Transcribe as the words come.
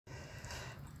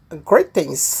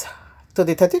Greetings to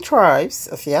the 30 tribes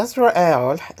of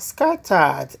Israel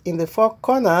scattered in the four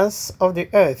corners of the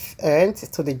earth, and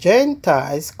to the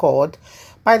Gentiles called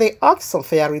by the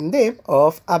awesome-fearing name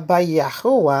of Abba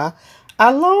Yahuwah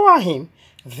Elohim.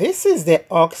 This is the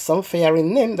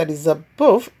awesome-fearing name that is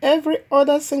above every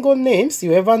other single names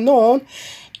you ever known.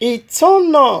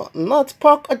 Eternal, not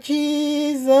pork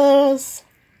Jesus,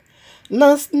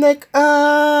 not snake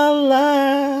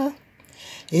Allah.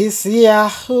 It's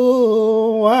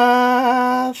Yahuwah.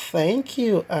 Thank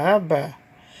you, Abba.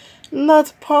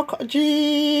 Not pork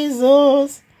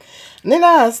Jesus,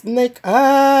 neither snake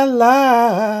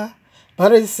Allah,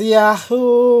 but it's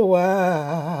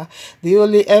Yahuwah, the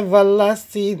only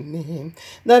everlasting name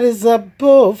that is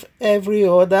above every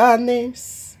other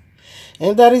names,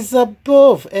 and that is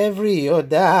above every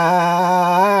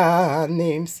other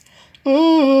names.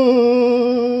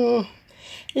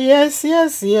 Yes,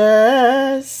 yes,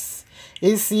 yes.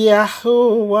 It's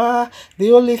Yahuwah,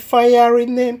 the only fiery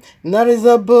name that is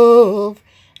above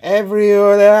every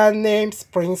other name's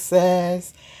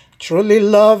princess. Truly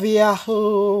love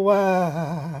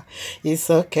Yahuwah. It's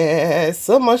okay.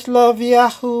 So much love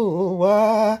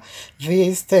Yahuwah.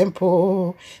 This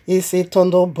temple is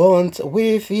eternal bond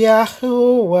with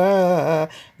Yahuwah.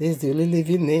 This is the only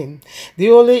living name, the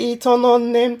only eternal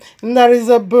name that is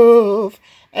above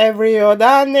every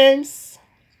other names.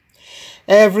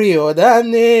 Every other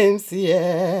names,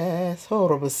 yes.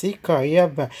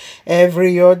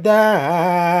 Every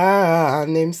other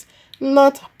names.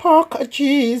 Not pork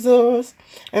Jesus,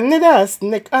 and neither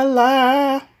snake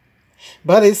Allah,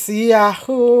 but it's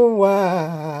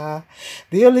Yahuwah,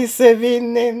 the only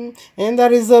saving name, and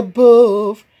that is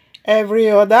above every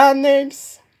other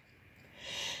names.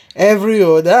 Every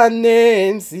other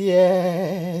names,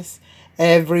 yes.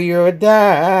 Every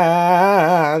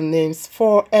other names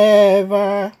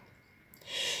forever.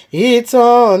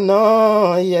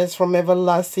 Eternal, yes, from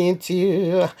everlasting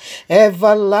to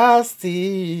everlasting.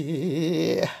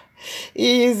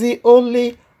 Is the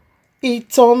only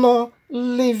eternal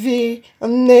living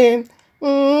name,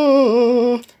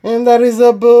 and that is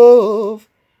above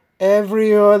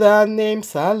every other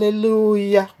names.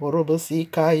 Hallelujah.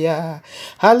 Orobosikaya.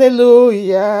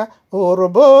 Hallelujah.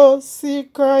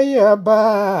 Orobosikaya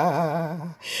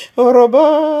ba.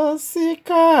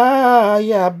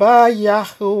 Orobosikaya ba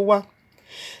Yahuwah.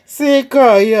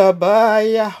 Sikaya ba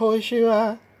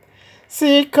Yahoshua.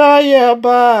 Sikaya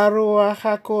ba Ruach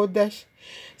HaKodesh.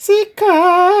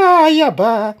 Sikaya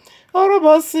ba.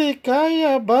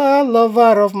 Orobosikaya ba,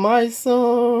 lover of my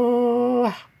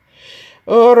soul.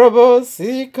 Orobo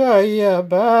Sikaya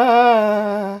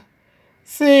ba.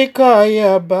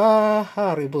 Sikaya ba.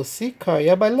 Haribo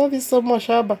Sikaya ba. I love you so much,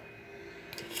 Abba.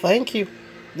 Thank you.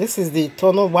 This is the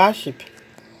eternal worship,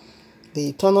 the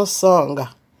eternal song,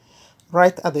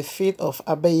 right at the feet of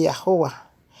Abba Yahuwah.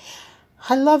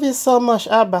 I love you so much,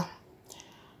 Abba.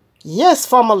 Yes,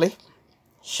 family.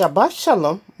 Shabbat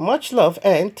Shalom. Much love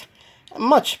and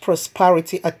much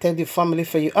prosperity attend you, family,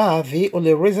 for you are the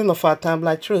only reason of our time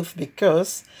like truth,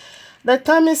 because the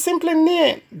time is simply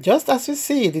near. Just as we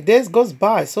see, the days goes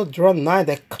by, so draw nigh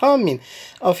the coming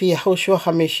of Yahushua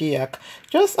HaMashiach.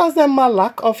 Just as the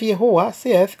Malach of Yahuwah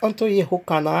saith unto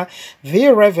Yehukanah,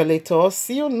 the Revelator,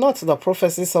 seal not the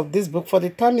prophecies of this book, for the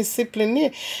time is simply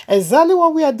near. Exactly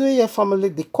what we are doing here, family,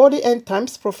 decoding end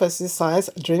times, prophecies, signs,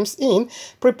 dreams in,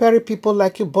 preparing people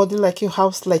like you, body like you,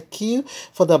 house like you,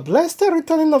 for the blessed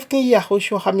returning of King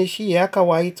Yahushua HaMashiach,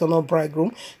 our eternal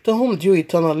bridegroom, to whom due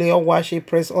eternally all worship,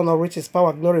 praise, honor, riches,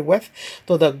 power, glory, wealth,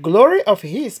 to the glory of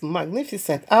his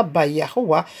magnificent Abba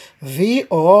Yahuwah, the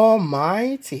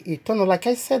Almighty, eternal. Like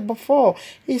I said before,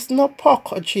 it's not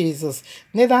pork Jesus,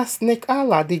 neither snake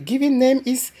Allah. The given name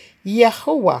is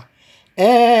Yahuwah.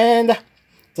 And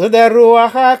to the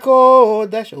Ruach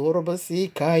HaKodesh,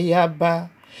 Orobosikaya ba.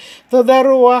 To the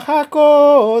Ruach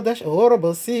HaKodesh,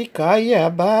 Orobosikaya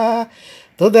ba.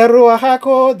 To the Ruach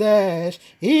HaKodesh,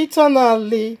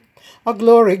 eternally. All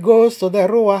glory goes to the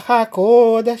Ruach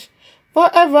HaKodesh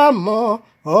forevermore.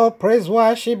 All praise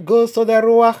worship goes to the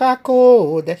Ruach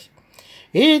HaKodesh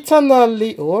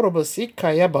eternally. All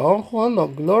honor,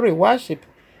 glory, worship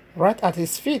right at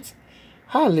his feet.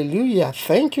 Hallelujah.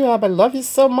 Thank you, Abba. I love you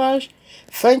so much.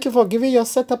 Thank you for giving your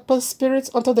set up spirit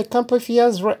unto the camp of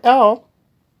Israel.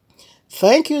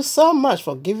 Thank you so much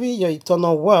for giving your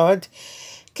eternal word,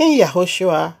 King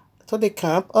Yahushua, to the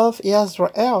camp of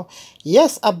Israel.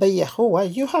 Yes, Abba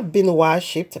Yahuwah, you have been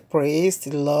worshipped,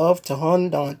 praised, loved,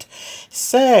 honored,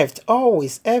 served,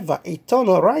 always, ever,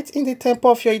 eternal, right in the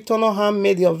temple of your eternal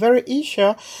handmaid, your very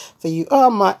Isha. For you are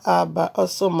my Abba,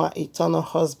 also my eternal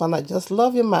husband. I just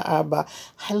love you, my Abba.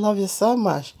 I love you so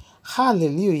much.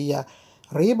 Hallelujah.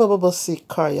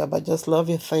 Ribababosikaya, but just love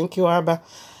you. Thank you, Abba.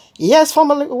 Yes,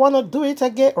 family, we want to do it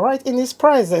again right in His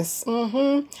presence.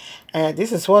 And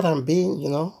this is what I'm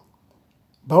being,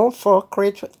 born for,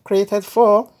 created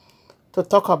for, to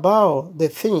talk about the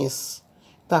things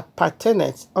that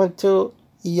pertain unto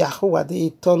Yahuwah, the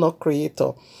eternal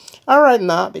creator. All right,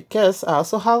 now, because I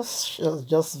also have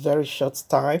just very short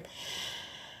time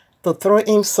to throw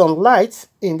in some light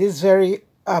in this very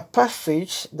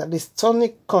passage that is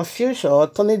turning confusion or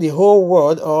turning the whole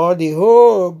world or the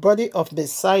whole body of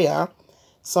Messiah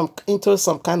into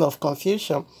some kind of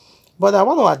confusion. But I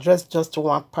want to address just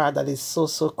one part that is so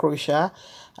crucial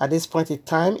at this point in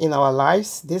time in our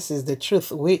lives. This is the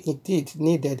truth we indeed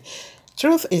needed.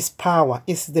 Truth is power.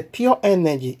 It's the pure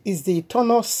energy. It's the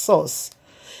eternal source,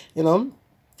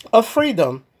 of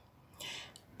freedom.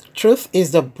 Truth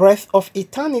is the breath of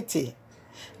eternity,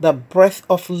 the breath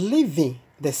of living,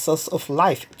 the source of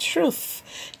life. Truth.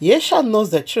 Ye shall know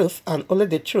the truth, and only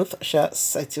the truth shall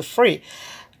set you free.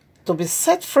 To be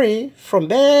set free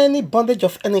from any bondage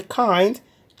of any kind,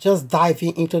 just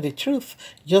diving into the truth.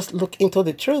 Just look into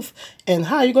the truth. And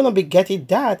how are you going to be getting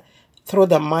that? Through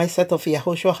the mindset of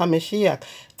Yahushua HaMashiach,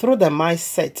 through the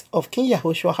mindset of King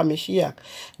Yahushua HaMashiach,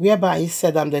 whereby he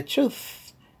said, I'm the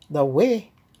truth, the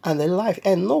way, and the life.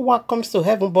 And no one comes to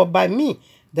heaven but by me,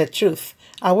 the truth.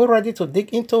 Are we ready to dig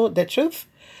into the truth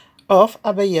of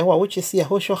Abba Yahuwah, which is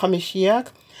Yahushua HaMashiach?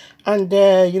 And,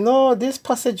 this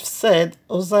passage said,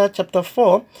 Hosea chapter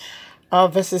 4,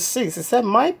 verses 6, it said,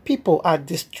 my people are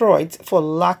destroyed for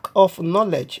lack of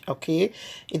knowledge, okay?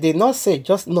 It did not say,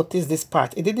 just notice this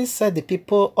part. It didn't say the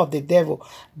people of the devil,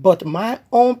 but my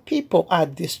own people are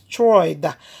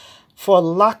destroyed for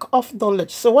lack of knowledge.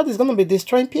 So what is going to be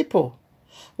destroying people?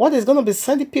 What is going to be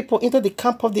sending people into the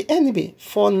camp of the enemy?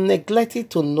 For neglecting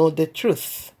to know the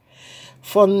truth.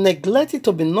 For neglecting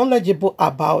to be knowledgeable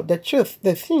about the truth.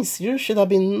 The things you should have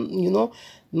been,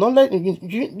 knowledge,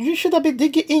 you should have been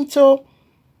digging into.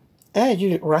 And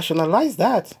you rationalize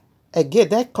that. Again,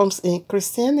 that comes in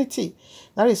Christianity.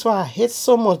 That is why I hate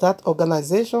so much that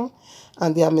organization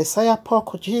and their Messiah,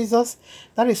 Paul Jesus.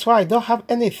 That is why I don't have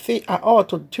anything at all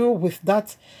to do with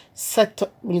that set,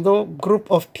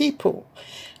 group of people.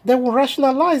 They will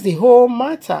rationalize the whole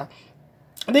matter.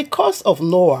 The curse of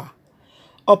Noah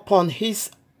upon his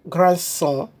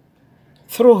grandson,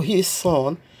 through his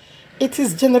son, it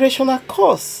is generational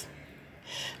curse.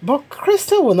 But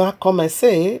Christian will not come and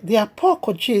say, the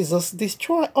apostle Jesus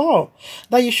destroy all.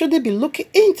 That you shouldn't be looking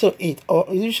into it, or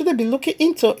you shouldn't be looking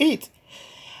into it.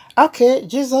 Okay,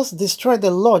 Jesus destroyed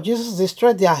the law. Jesus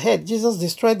destroyed their head. Jesus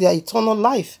destroyed their eternal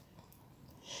life.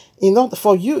 In order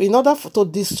to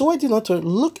dissuade you, to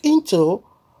look into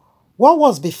what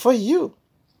was before you.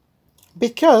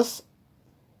 Because,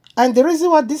 and the reason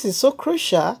why this is so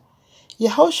crucial,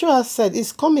 Yahushua said,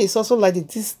 his coming is also like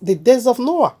the days of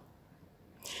Noah.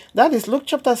 That is Luke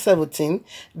chapter 17,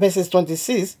 verses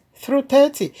 26 through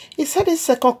 30. He said his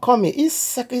second coming, his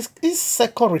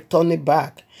second returning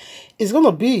back is going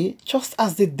to be just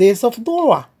as the days of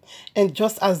Noah and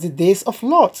just as the days of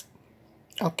Lot.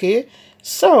 Okay,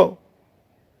 so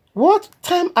what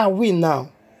time are we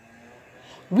now?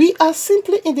 We are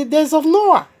simply in the days of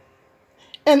Noah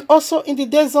and also in the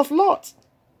days of Lot.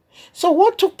 So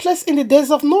what took place in the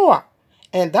days of Noah?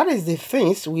 And that is the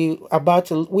things we are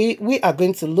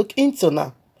going to look into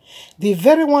now. The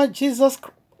very one Jesus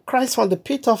Christ from the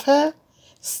pit of hell,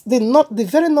 the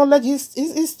very knowledge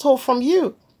is stole from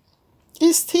you.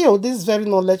 He steal this very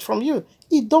knowledge from you.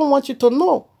 He don't want you to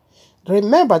know.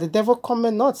 Remember, the devil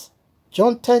cometh not,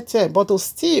 John 10:10, but to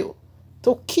steal,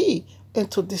 to kill, and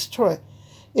to destroy.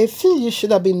 A thing you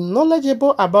should have been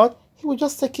knowledgeable about, he will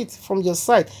just take it from your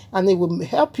side, and it will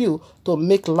help you to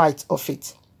make light of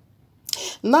it.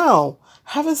 Now,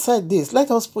 having said this, let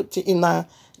us put it in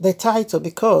the title,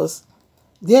 because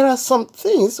there are some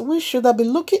things we should have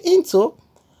been looking into,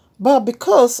 but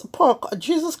because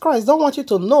Jesus Christ don't want you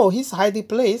to know his hiding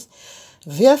place,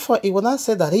 therefore he will not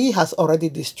say that he has already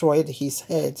destroyed his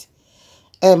head.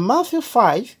 And Matthew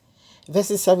 5,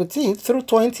 verses 17 through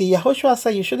 20, Yahushua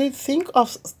said you shouldn't think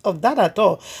of that at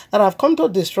all, that I've come to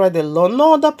destroy the law,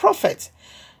 nor the prophet.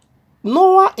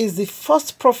 Noah is the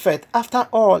first prophet after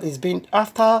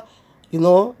the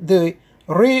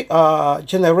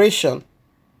regeneration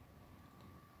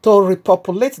to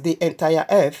repopulate the entire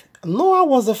earth. Noah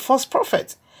was the first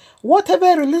prophet. Whatever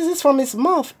he releases from his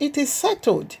mouth, it is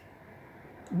settled.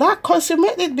 That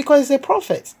consummated because he's a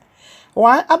prophet.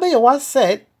 Why? Abayawa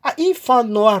said, he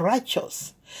found Noah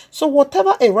righteous. So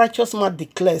whatever a righteous man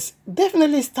declares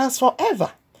definitely stands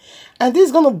forever. And this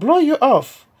is going to blow you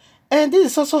off. And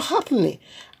this is also happening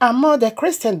among the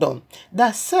Christendom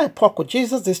that said, Poco,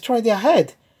 Jesus destroyed their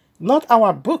head. Not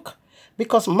our book.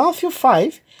 Because Matthew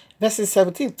 5, verses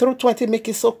 17 through 20 make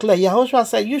it so clear. Yahushua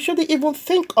said, you shouldn't even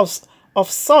think of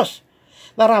such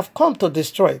that have come to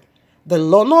destroy the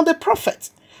law, nor the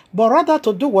prophets, but rather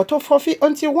to do what to fulfill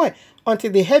until when?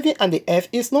 Until the heaven and the earth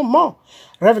is no more.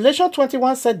 Revelation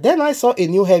 21 said, then I saw a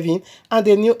new heaven and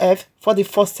a new earth, for the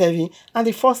first heaven and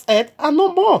the first earth are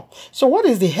no more. So what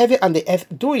is the heaven and the earth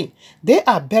doing? They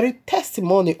are bearing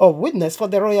testimony of witness for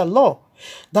the royal law.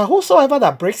 That whosoever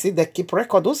that breaks it, they keep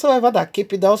record. Whosoever that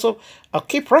keep it, they also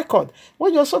keep record.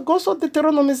 When you also go to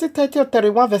Deuteronomy 30 or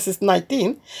 31 verses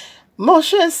 19,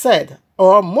 Moshe said,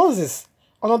 or Moses,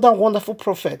 another wonderful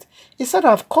prophet, he said,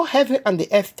 I've called heaven and the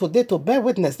earth today to bear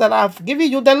witness that I've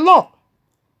given you the law.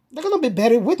 They're going to be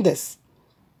bearing witness.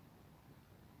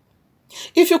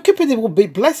 If you keep it, it will be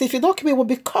blessed. If you don't keep it, it will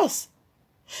be cursed.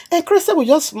 And Christians will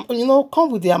just, come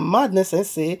with their madness and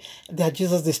say that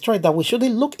Jesus destroyed, that we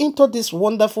shouldn't look into this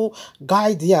wonderful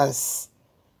guidance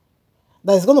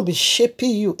that is going to be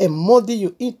shaping you and molding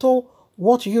you into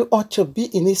what you ought to be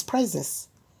in his presence.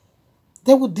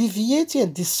 They will deviate you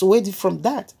and dissuade you from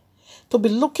that. To be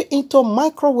looking into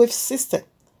microwave system.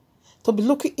 To be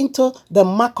looking into the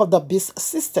mark of the beast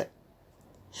system.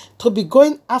 To be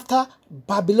going after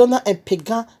Babylonian and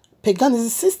paganism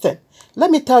system. Let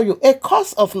me tell you, a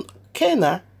curse of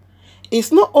Canaan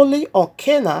is not only on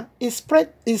Canaan, it's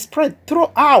spread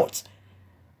throughout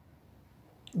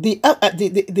the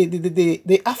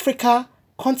Africa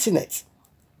continent,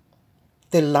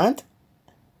 the land,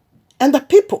 and the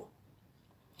people.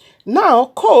 Now,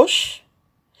 Cush,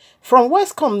 from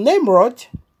whence come Nimrod.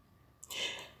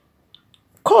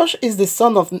 Cush is the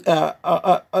son of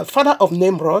father of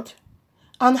Nimrod,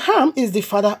 and Ham is the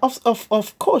father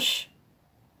of Cush.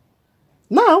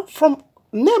 Now, from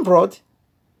Nimrod,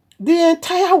 the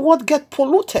entire world gets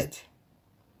polluted.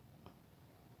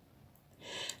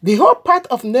 The whole part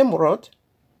of Nimrod,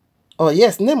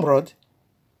 Nimrod,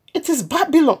 it is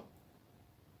Babylon.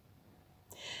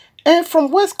 And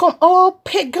from whence come all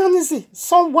paganism,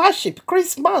 sun worship,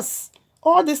 Christmas,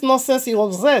 all this nonsense you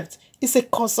observed is a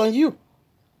curse on you.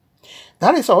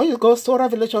 That is why when you go to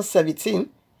Revelation 17,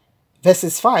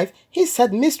 verses 5, he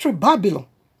said, mystery Babylon.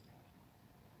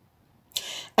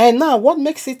 And now, what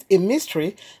makes it a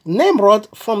mystery?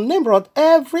 From Nimrod,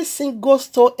 every single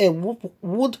stone and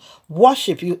wood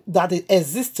worship that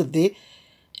exists today,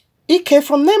 it came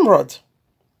from Nimrod.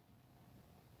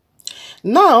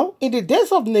 Now, in the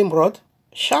days of Nimrod,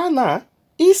 Shana,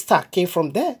 Easter came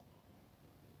from there.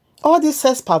 All this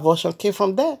sex perversion came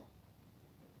from there.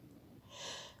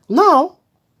 Now,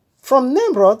 from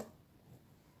Nimrod,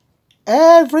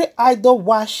 every idol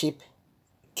worship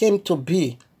came to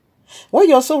be. When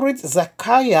you also read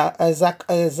Zechariah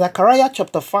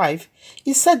chapter 5,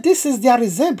 he said this is their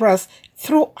resemblance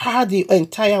throughout the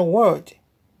entire world.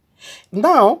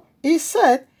 Now, he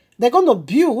said they're going to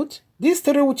build these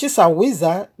three witches are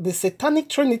wizards, the satanic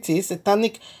trinity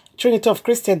of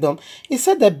Christendom. He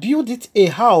said they built it a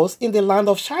house in the land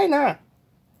of China.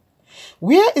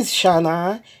 Where is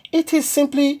China? It is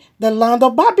simply the land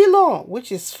of Babylon,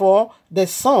 which is for the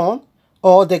son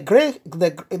or the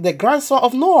grandson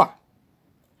of Noah.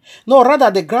 No, rather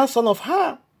the grandson of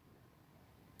Ham.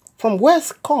 From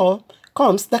whence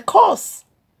comes the curse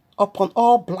upon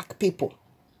all black people,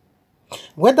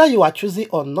 whether you are choosing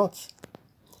or not.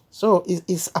 So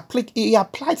it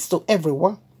applies to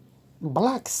everyone,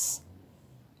 blacks.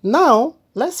 Now,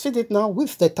 let's feed it now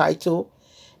with the title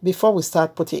before we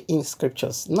start putting in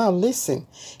scriptures. Now listen,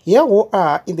 here we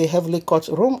are in the heavenly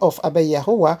courtroom of Abba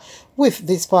Yahuwah with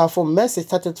this powerful message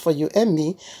started for you and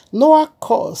me. Noah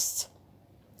caused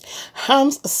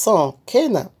Ham's son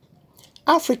Canaan,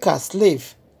 Africa's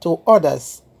slave to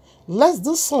others. Let's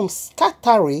do some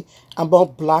scattering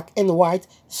about black and white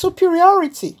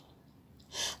superiority.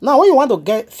 Now, when you want to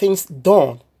get things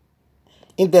done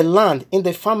in the land, in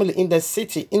the family, in the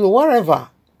city, in wherever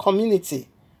community,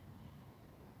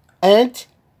 and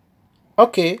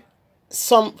like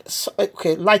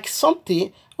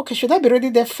something, should I be ready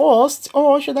there first,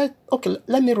 or should I?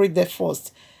 Let me read there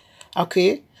first.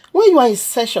 When you are in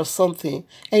search of something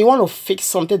and you want to fix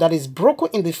something that is broken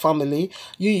in the family,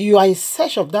 you are in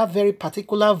search of that very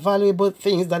particular valuable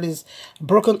thing that is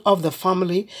broken off the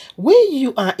family. When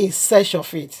you are in search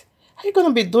of it, are you going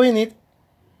to be doing it,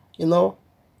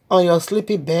 on your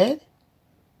sleepy bed?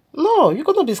 No, you're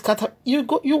gonna be scattered. You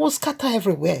will scatter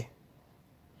everywhere.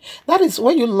 That is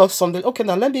when you lost something. Okay,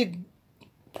 now let me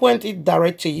point it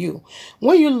direct to you.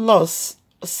 When you lost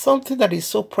something that is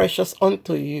so precious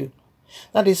unto you,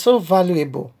 that is so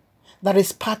valuable, that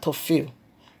is part of you,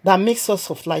 that makes source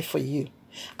of life for you,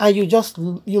 and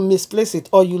you misplace it,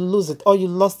 or you lose it, or you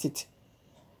lost it,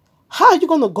 how are you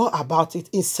going to go about it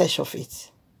in search of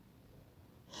it?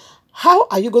 How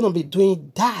are you going to be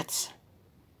doing that?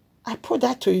 I put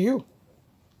that to you.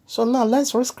 So now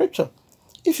let's read scripture.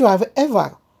 If you have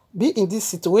ever been in this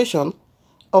situation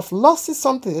of losing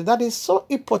something that is so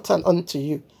important unto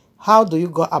you, how do you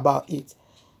go about it?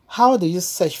 How do you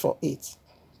search for it?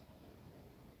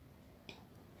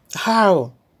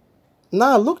 How?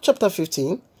 Now Luke chapter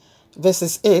 15,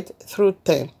 verses 8 through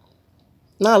 10.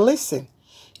 Now listen.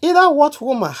 Either what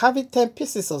woman having 10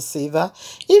 pieces of silver,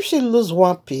 if she lose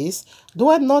one piece,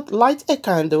 do I not light a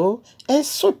candle and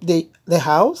sweep the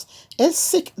house and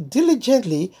seek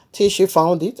diligently till she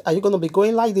found it? Are you going to be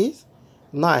going like this?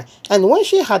 9. And when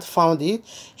she had found it,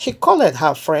 she called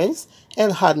her friends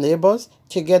and her neighbors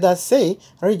together, saying,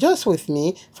 Rejoice with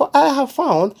me, for I have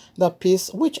found the piece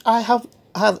which I had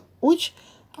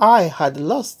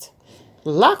lost.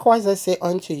 Likewise I say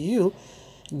unto you,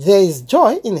 there is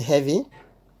joy in heaven.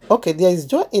 Okay, there is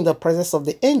joy in the presence of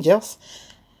the angels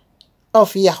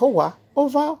of Yahweh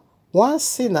over one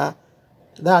sinner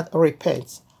that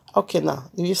repents. Okay, now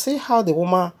you see how the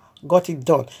woman got it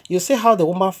done. You see how the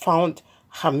woman found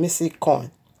her missing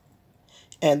coin.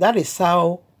 And that is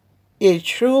how a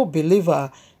true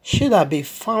believer should have been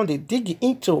found digging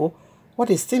into what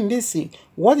is still missing.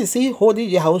 What is he holding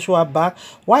Yahushua back?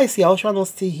 Why is Yahushua not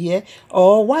still here?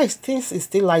 Or why is things is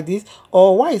still like this?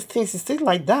 Or why is things is still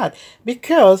like that?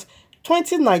 Because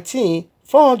 2019,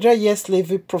 400 years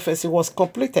slavery prophecy was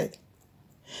completed.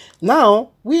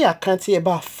 Now, we are counting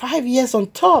about 5 years on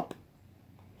top.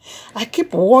 I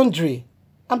keep wondering.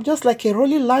 I'm just like a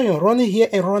rolling lion running here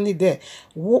and running there.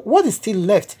 What is still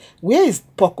left? Where is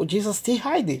Jesus still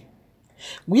hiding?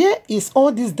 Where is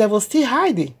all these devils still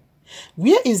hiding?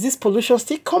 Where is this pollution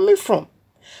still coming from?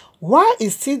 Why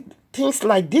is still things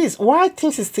like this? Why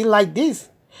things is still like this?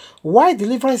 Why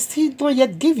deliverance still not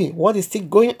yet giving? What is still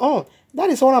going on? That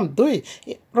is what I'm doing.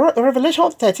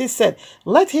 Revelation 13 said,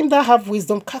 let him that have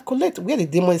wisdom calculate where the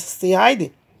demon is still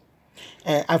hiding.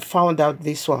 And I found out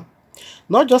this one.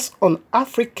 Not just on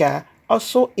Africa,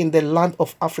 also in the land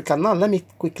of Africa. Now, let me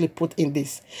quickly put in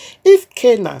this. If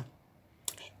Canaan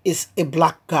is a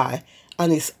black guy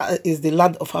and is the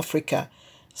land of Africa,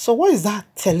 so what is that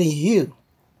telling you?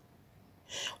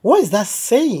 What is that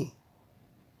saying?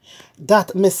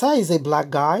 That Messiah is a black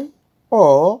guy,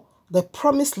 or the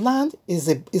promised land is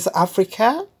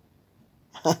Africa?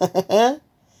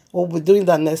 We'll be doing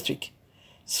that next week.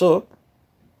 So,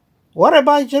 what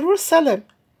about Jerusalem?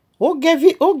 Who gave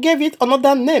it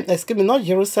another name? Excuse me, not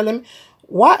Jerusalem.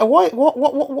 What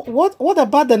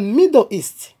about the Middle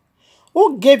East?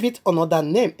 Who gave it another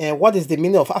name? And what is the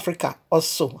meaning of Africa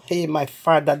also? Hey, my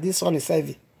father, this one is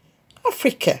heavy.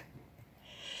 Africa.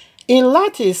 In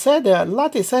Latin, it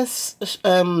says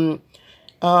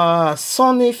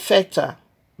Sonny Fector.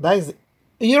 That is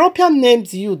European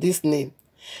names you this name.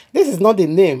 This is not the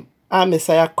name our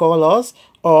Messiah called us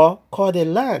or called the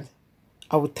land.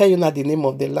 I will tell you now the name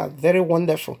of the land. Very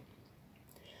wonderful.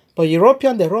 But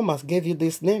European, the Romans gave you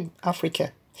this name,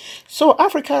 Africa. So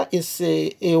Africa is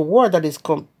a word that is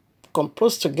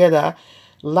composed together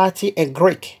Latin and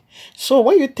Greek. So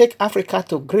when you take Africa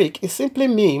to Greek, it simply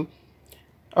means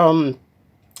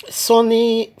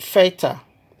Sonny Feta.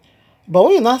 But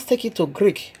when you now take it to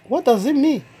Greek, what does it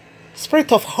mean?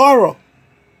 Spirit of horror.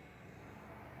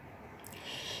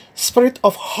 Spirit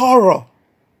of horror.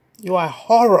 You are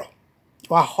horror.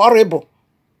 You are horrible.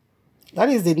 That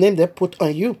is the name they put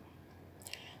on you.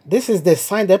 This is the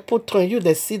sign they put on you,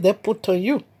 the seed they put on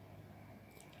you.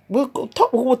 We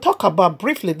will talk about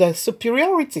briefly the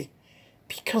superiority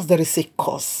because there is a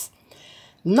cause.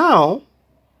 Now,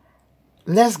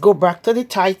 let's go back to the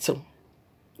title.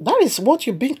 That is what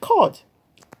you've been called.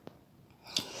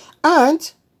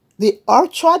 And the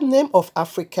actual name of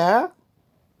Africa,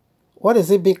 what is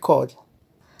it being called?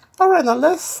 All right, now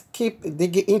let's keep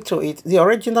digging into it. The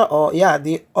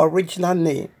original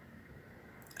name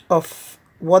of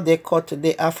what they call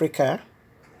today Africa,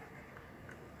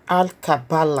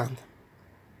 Al-Kabalan.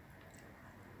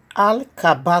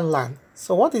 Al-Kabalan.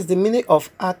 So what is the meaning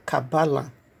of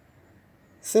Al-Kabalan?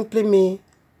 Simply mean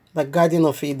the Garden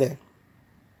of Eden.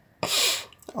 I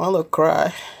want to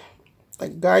cry. The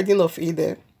Garden of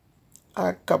Eden.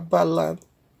 Al-Kabalan.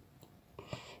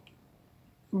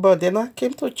 But then I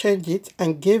came to change it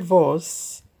and gave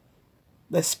us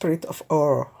the spirit of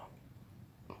horror,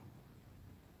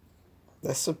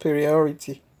 the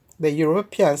superiority. The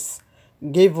Europeans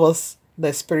gave us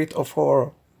the spirit of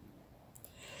horror.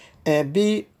 And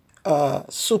be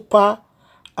super,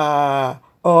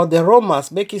 or the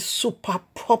Romans make it super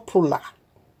popular.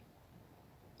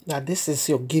 That this is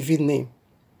your given name.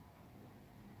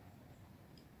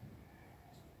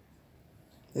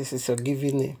 This is your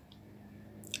given name.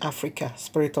 Africa,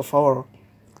 spirit of horror.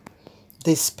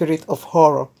 The spirit of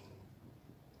horror.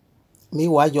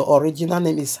 Meanwhile, your original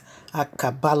name is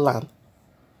Akabalan,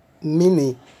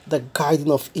 meaning the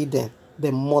Garden of Eden,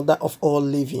 the mother of all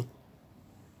living.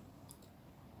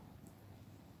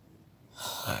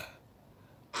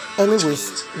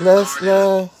 Anyways, let's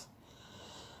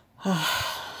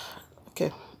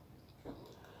okay.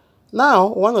 Now,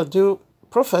 I want to do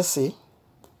prophecy.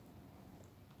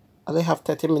 I only have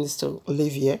 30 minutes to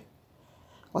leave here.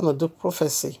 I want to do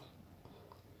prophecy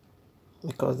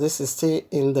because this is still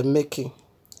in the making.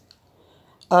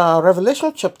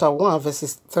 Revelation chapter 1,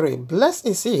 verses 3. Blessed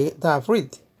is he that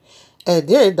read, and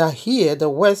they that hear the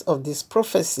words of this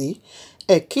prophecy,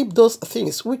 and keep those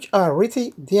things which are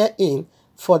written therein,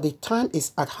 for the time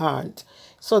is at hand.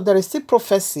 So there is still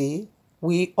prophecy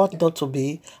we ought not to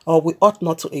be, or we ought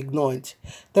not to ignore it.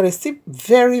 There is still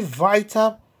very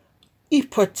vital,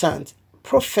 important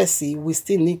prophecy we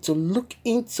still need to look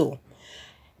into.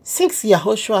 Since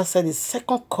Yahushua said his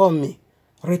second coming,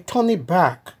 returning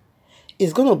back,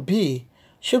 is going to be,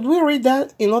 should we read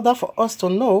that in order for us to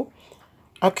know?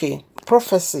 Okay,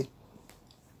 prophecy.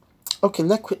 Okay,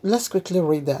 let's quickly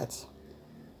read that.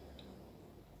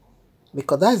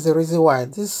 Because that's the reason why.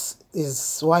 This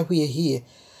is why we are here.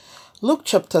 Luke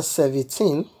chapter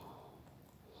 17,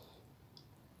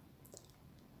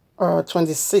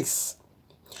 26.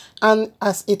 And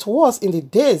as it was in the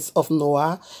days of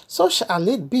Noah, so shall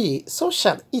it be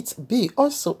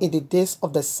also in the days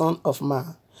of the Son of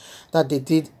Man. That they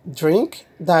did drink,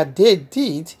 that they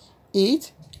did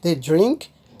eat, they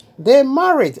drink, they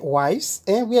married wives,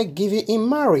 and were given in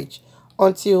marriage,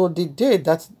 until the day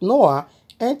that Noah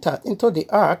entered into the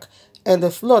ark, and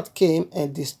the flood came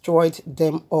and destroyed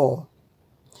them all.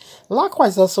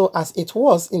 Likewise also as it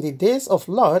was in the days of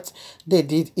Lot, they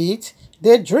did eat,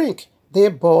 they drink, they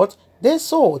bought, they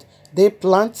sold, they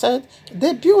planted,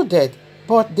 they builded.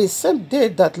 But the same day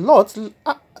that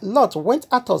Lot went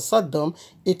out of Sodom,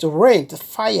 it rained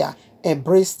fire and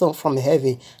brimstone from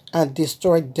heaven and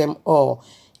destroyed them all.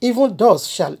 Even thus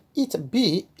shall it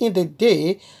be in the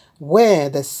day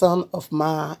when the Son of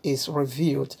Man is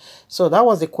revealed. So that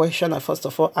was the question I first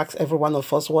of all asked every one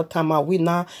of us. What time are we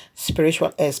now?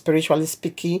 Spiritually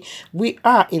speaking, we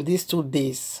are in these 2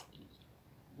 days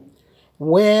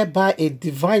whereby a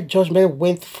divine judgment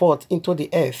went forth into the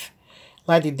earth.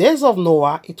 Like the days of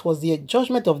Noah, it was the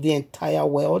judgment of the entire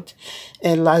world.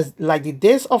 And like the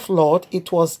days of Lot,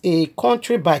 it was a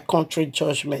country by country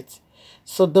judgment.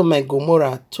 Sodom and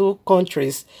Gomorrah, 2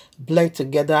 countries blend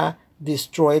together,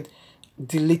 destroyed,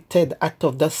 deleted out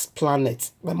of this planet,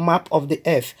 the map of the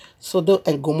earth. Sodom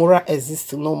and Gomorrah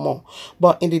exist no more.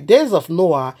 But in the days of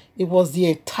Noah, it was the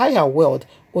entire world,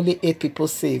 only 8 people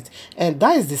saved. And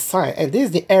that is the sign, and this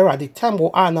is the era, the time we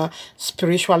are now,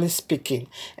 spiritually speaking.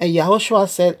 And Yahushua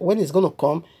said, when it's going to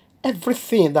come,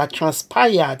 everything that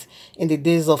transpired in the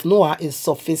days of Noah is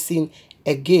surfacing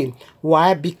again.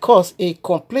 Why? Because a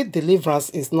complete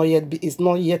deliverance is not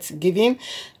yet given,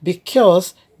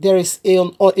 because there is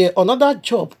another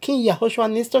job King Yahushua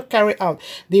needs to carry out.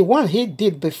 The one he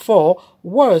did before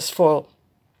was for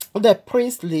the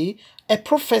priestly, a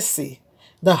prophecy,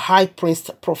 the high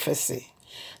priest prophecy,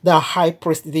 the high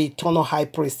priest, the eternal high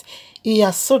priest. He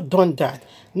has so done that.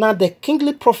 Now the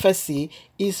kingly prophecy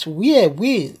is where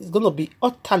we is going to be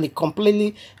utterly,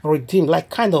 completely redeemed. Like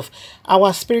kind of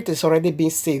our spirit is already being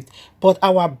saved, but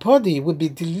our body will be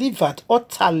delivered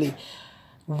utterly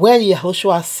where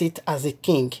Yahushua sits as a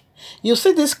king. You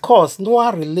see this cause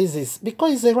Noah releases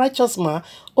because he's a righteous man.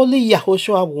 Only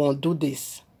Yahushua won't do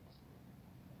this.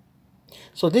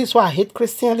 So this is why I hate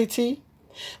Christianity.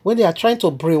 When they are trying to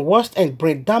brainwash and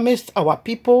brain damage our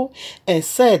people and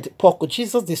said, Porco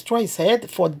Jesus destroy his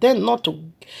head, for them not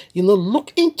to,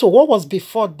 look into what was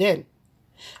before then.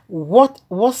 What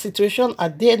situation are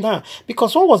there now?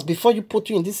 Because what was before you put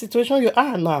you in this situation you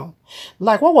are now.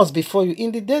 Like what was before you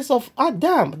in the days of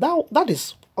Adam. That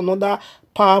is another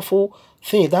powerful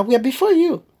thing that we are before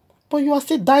you. But you are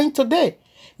still dying today.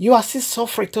 You are still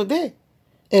suffering today.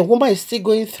 A woman is still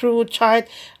going through child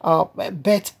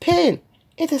birth pain.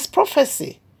 It is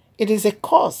prophecy. It is a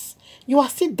curse. You are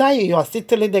still dying. You are still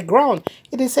tilling the ground.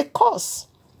 It is a curse.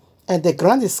 And the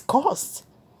ground is cursed.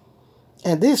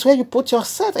 And this is where you put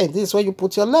yourself, and this is where you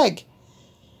put your leg.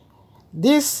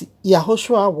 This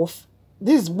Yahushua wolf,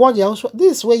 this is where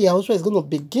Yahushua is going to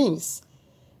begin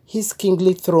his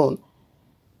kingly throne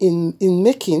in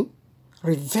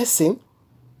reversing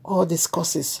all these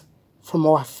causes from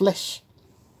our flesh.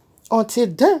 Until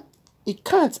then, it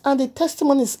can't, and the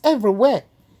testimony is everywhere.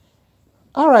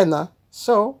 All right now,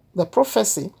 so the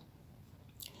prophecy.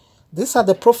 These are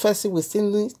the prophecy we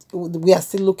are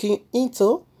still looking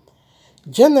into.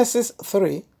 Genesis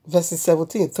 3, verses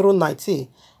 17 through 19.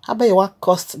 Abayawa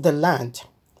cursed the land,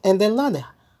 and the land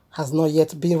has not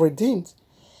yet been redeemed.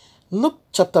 Luke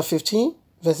chapter 15,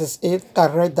 verses 8, I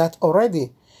read that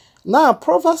already. Now,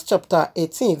 Proverbs chapter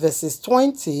 18, verses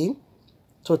 20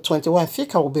 to 21. I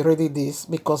think I will be reading this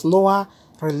because Noah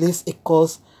released a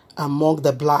curse among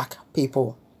the black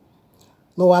people.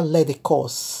 Noah led a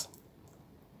curse.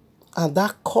 And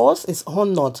that curse is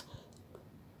honored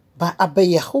by Abba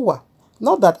Yahuwah.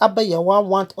 Not that Abba Yahuwah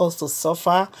wants us to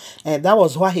suffer, and that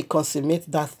was why he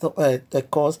consummated the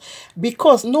curse,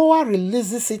 because Noah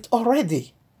releases it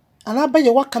already. And Abba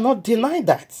Yahuwah cannot deny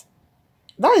that.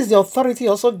 That is the authority he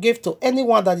also gave to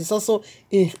anyone that is also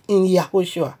in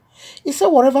Yahushua. He said,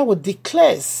 whatever we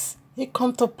declares, it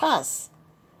come to pass.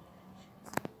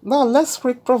 Now let's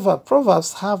read Proverbs.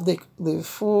 Proverbs have the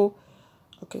full,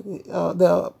 okay,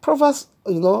 the Proverbs,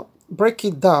 break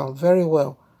it down very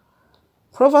well.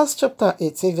 Proverbs chapter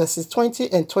 18, verses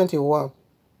 20 and 21.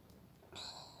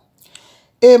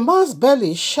 A man's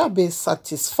belly shall be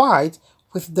satisfied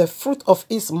with the fruit of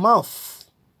his mouth.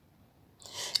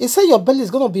 He said your belly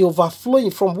is going to be overflowing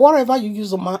from whatever you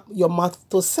use your mouth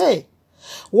to say.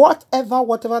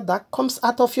 Whatever that comes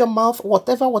out of your mouth,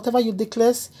 whatever you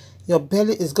declare, your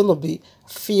belly is going to be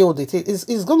filled.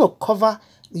 It's going to cover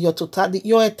your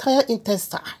entire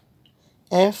intestine.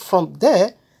 And from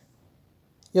there,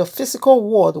 your physical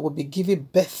world will be giving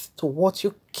birth to what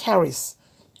you carry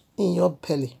in your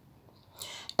belly.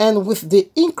 And with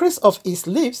the increase of his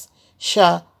lips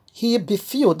shall he be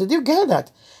filled. Did you get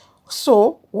that?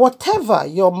 So whatever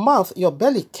your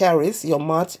belly carries, your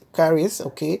mouth carries,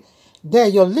 okay, there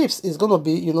your lips is going to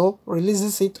be,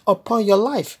 releases it upon your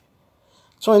life.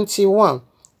 21.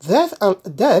 Death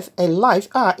and life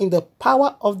are in the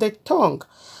power of the tongue,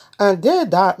 and they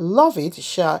that love it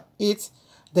shall eat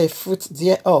the fruit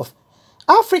thereof.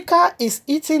 Africa is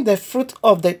eating the fruit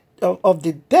of the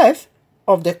death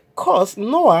of the curse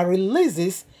Noah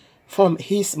releases from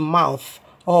his mouth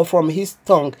or from his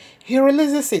tongue. He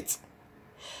releases it.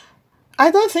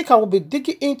 I don't think I will be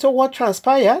digging into what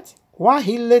transpired while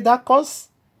he laid that curse.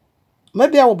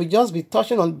 Maybe I will just be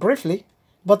touching on briefly,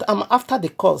 but I'm after the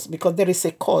cause because there is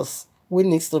a cause we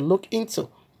need to look into.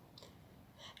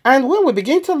 And when we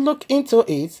begin to look into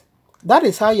it, that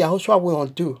is how Yahushua will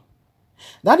undo.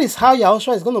 That is how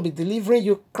Yahushua is going to be delivering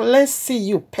you, cleansing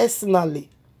you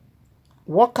personally.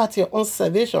 Work out your own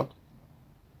salvation.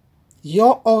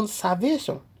 Your own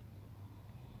salvation.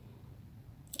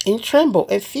 In tremble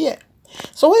and fear.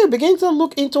 So when you begin to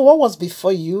look into what was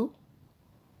before you,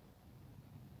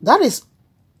 that is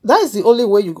the only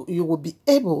way you will be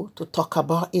able to talk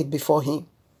about it before him.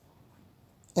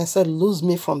 And say, lose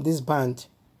me from this band.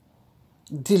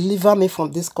 Deliver me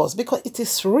from this cause. Because it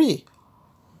is real.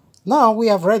 Now we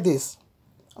have read this.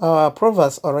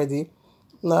 Proverbs already.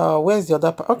 Now where's the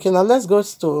other part? Okay, now let's go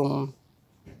to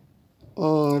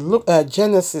look at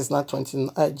Genesis now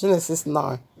Genesis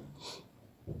 9.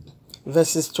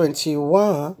 Verses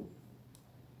 21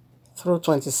 through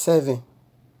 27.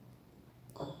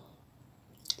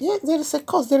 Yeah, there is a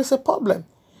cause, there is a problem.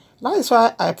 That is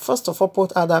why I first of all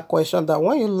put out that question that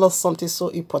when you lost something so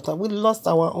important, we lost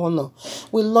our honor,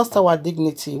 we lost our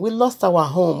dignity, we lost our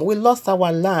home, we lost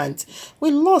our land,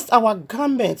 we lost our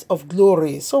garment of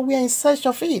glory. So we are in search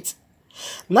of it.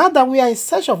 Now that we are in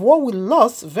search of what we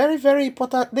lost, very, very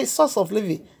important, the source of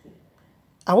living.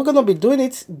 Are we going to be doing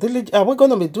it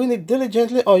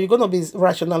diligently, or are you going to be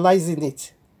rationalizing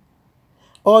it?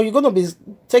 Or are you going to be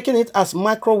taking it as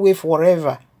microwave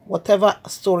whatever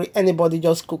story anybody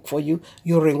just cook for you,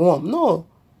 you ringworm? No.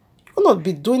 You're going to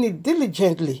be doing it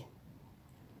diligently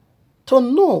to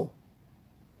know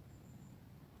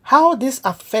how this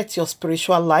affects your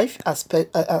spiritual life,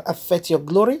 affects your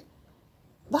glory.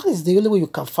 That is the only way you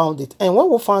can find it. And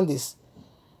when we find this,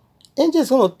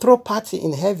 angels going to throw party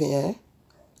in heaven, eh?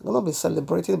 Going to be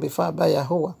celebrating before Abba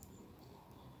Yahuwah.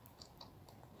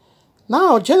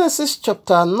 Now, Genesis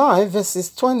chapter 9,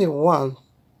 verses 21.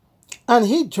 And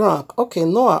he drank. Okay,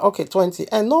 Noah, okay,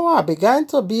 20. And Noah began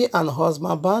to be an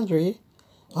husbandman,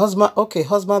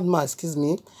 excuse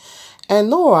me. And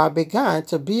Noah began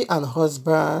to be an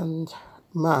husbandman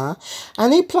Ma,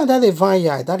 and he planted a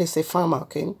vineyard, that is a farmer,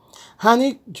 okay? And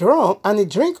he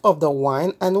drank of the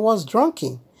wine and was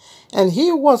drunken, and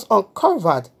he was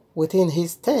uncovered within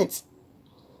his tent.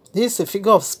 This is a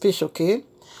figure of speech, okay?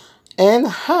 And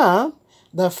Ham,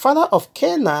 the father of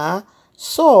Canaan,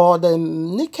 saw the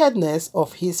nakedness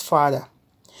of his father,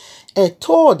 and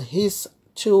told his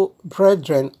two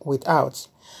brethren without.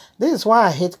 This is why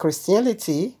I hate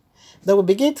Christianity. They will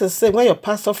begin to say, when your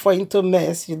pastor fall into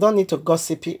mess, you don't need to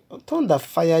gossip. Don't that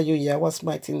fire you here. What's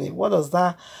mighty name? What does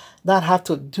that have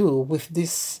to do with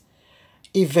this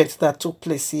event that took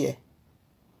place here?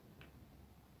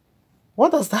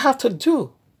 What does that have to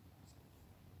do?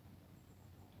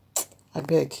 I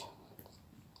beg.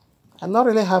 I not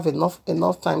really have enough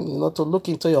time, to look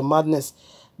into your madness,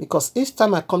 because each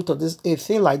time I come to a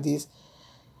thing like this,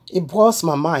 it boils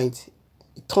my mind.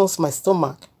 It turns my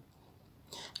stomach.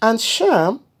 And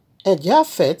Shem and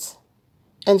Japheth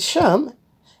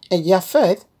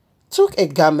took a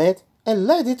garment and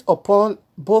laid it upon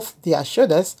both their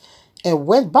shoulders, and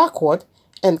went backward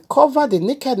and covered the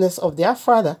nakedness of their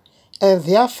father, and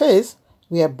their face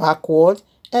were backward,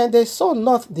 and they saw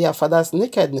not their father's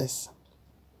nakedness.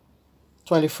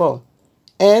 24.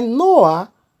 And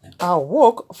Noah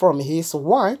awoke from his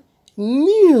wine,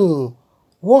 knew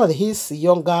what his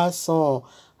younger son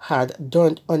had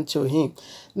done unto him.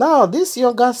 Now, this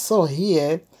younger son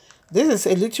here, this is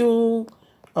a little,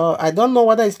 I don't know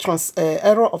whether it's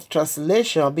error of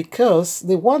translation, because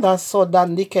the one that saw that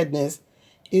nakedness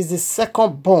is the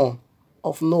second born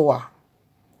of Noah.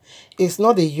 It's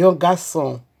not the younger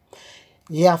son.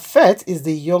 Japheth is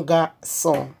the younger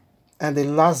son and the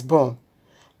last born.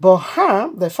 But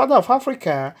Ham, the father of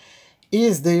Africa,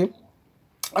 is the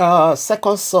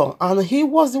second son, and he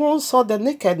was the one who saw the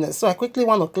nakedness. So I quickly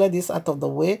want to clear this out of the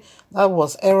way. That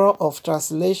was error of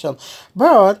translation.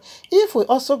 But if we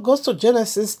also go to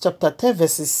Genesis chapter 10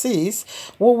 verses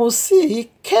 6, we will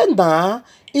see Canaan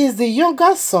is the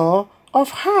younger son of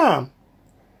Ham.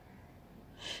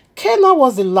 Canaan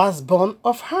was the last born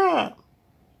of Ham.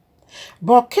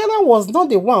 But Canaan was not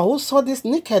the one who saw this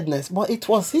nakedness, but it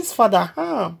was his father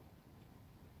Ham.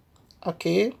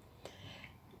 Okay.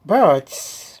 But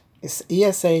it's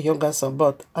here saying younger son,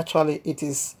 but actually it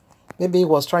is, maybe he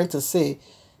was trying to say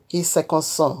his second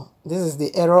son. This is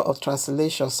the error of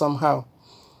translation somehow.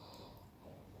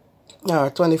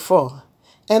 24.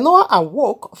 And Noah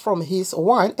awoke from his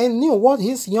wine and knew what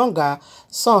his younger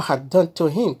son had done to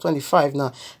him. 25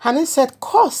 now. And he said,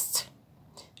 cursed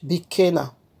be Canaan,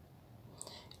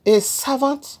 a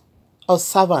servant of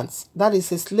servants, that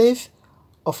is a slave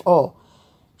of all,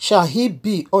 shall he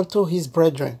be unto his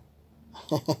brethren.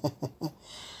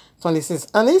 26.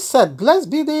 And he said, blessed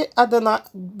be the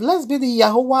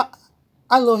Yahweh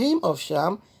Elohim of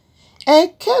Shem,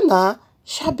 and Canaan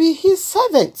shall be his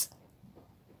servant.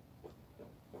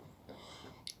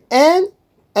 And,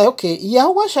 okay,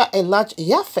 Yahweh shall enlarge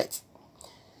Japheth,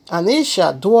 and he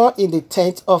shall dwell in the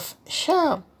tent of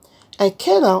Shem, and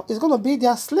Canaan is going to be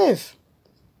their slave.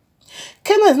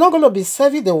 Canaan is not going to be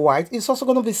serving the white, it's also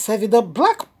going to be serving the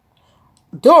black.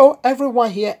 Though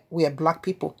everyone here were black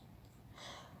people.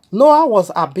 Noah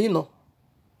was albino.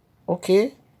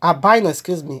 Okay? Albino,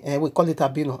 excuse me. We call it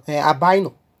albino.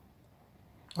 Albino.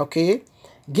 Okay?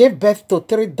 Gave birth to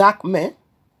 3 dark men.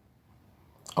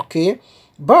 Okay?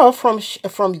 But from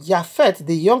Japheth,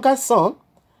 the younger son,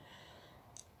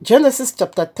 Genesis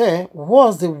chapter 10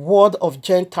 was the word of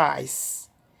Gentiles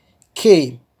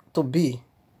came to be.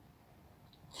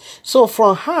 So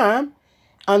from Ham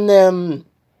and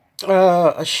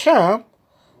Shem,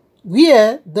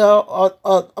 where the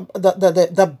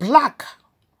black,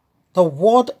 the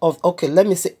word of, okay, let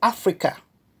me say Africa.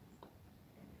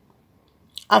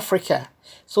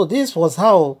 So this was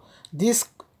how this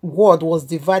word was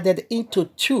divided into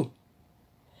 2.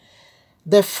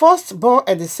 The firstborn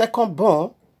and the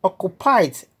secondborn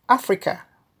occupied Africa,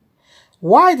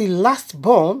 while the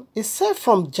lastborn is said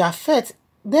from Japheth.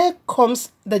 There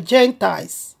comes the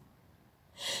Gentiles.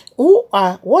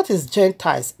 What is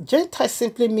Gentiles? Gentiles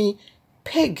simply mean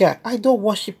pagan, idol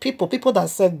worship people, people that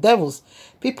serve devils,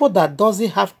 people that doesn't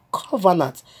have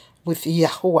covenant with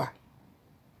Yahweh.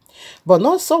 But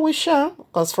not so with Shem,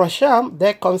 because from Shem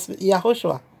there comes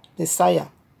Yahushua, Messiah.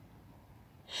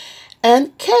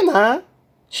 And Canaan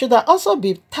should also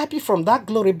be tapping from that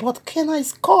glory, but Canaan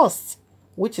is cursed,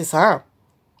 which is Ham,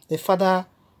 the father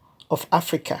of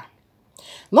Africa.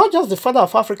 Not just the father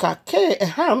of Africa,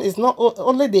 Ham is not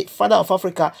only the father of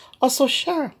Africa, also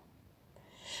Shem.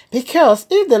 Because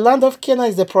if the land of Canaan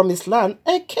is the promised land,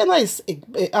 and Canaan is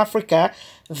Africa,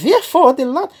 therefore the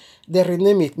land, they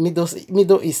rename it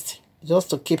Middle East, just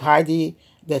to keep hiding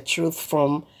the truth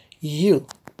from you.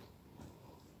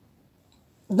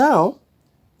 Now,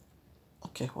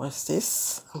 okay, what's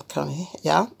this? I'm coming.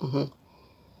 Yeah.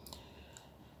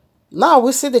 Now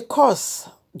we see the cause.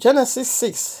 Genesis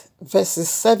 6, verses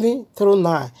 7 through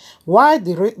 9. Why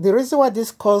the reason why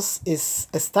this cause is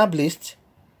established,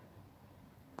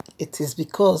 it is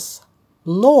because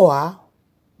Noah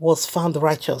was found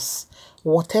righteous.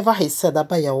 Whatever he said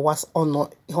about Yahweh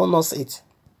honors it.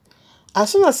 As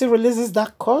soon as he releases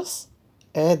that cause,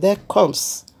 there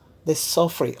comes the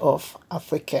suffering of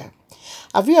Africa.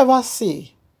 Have you ever seen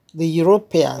the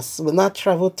Europeans will not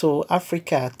travel to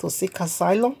Africa to seek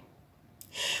asylum?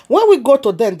 When we go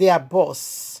to them, they are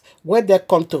boss. When they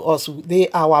come to us, they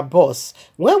are our boss.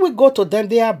 When we go to them,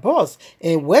 they are boss.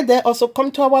 And when they also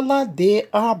come to our land, they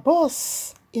are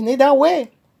boss. In either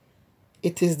way,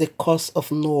 it is the cause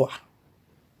of Noah.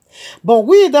 But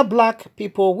we, the black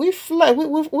people, we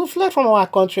fled from our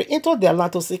country into their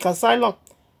land to seek asylum.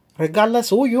 Regardless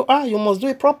who you are, you must do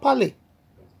it properly.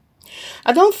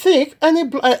 I don't think any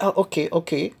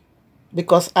okay,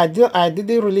 because I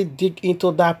didn't really dig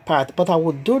into that part, but I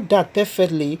will do that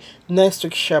perfectly next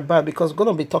week Shabbat, because we're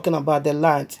going to be talking about the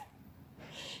land.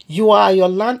 You are your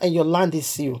land, and your land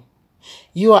is you.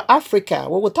 You are Africa.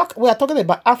 We are talking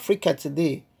about Africa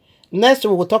today. Next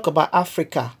we will talk about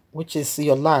Africa, which is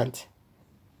your land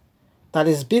that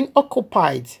is being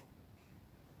occupied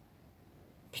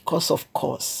because of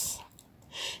cause.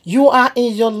 You are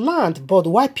in your land, but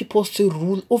white people still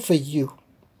rule over you.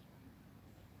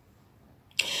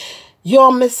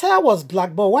 Your Messiah was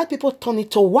black, but white people turned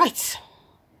it to white.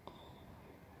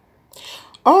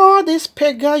 All this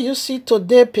pagan you see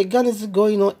today, paganism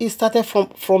going on, it started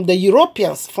from the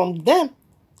Europeans. From them,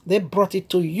 they brought it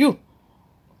to you.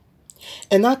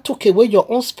 And that took away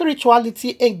your own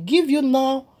spirituality and give you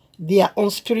now their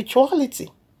own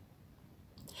spirituality.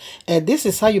 And this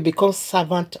is how you become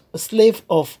slave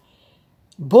of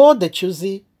both the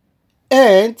choosy,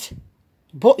 and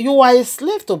you are a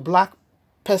slave to black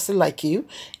person like you,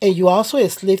 and you are also a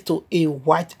slave to a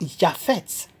white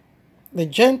Japhet, the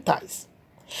Gentiles.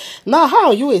 Now, how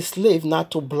are you a slave now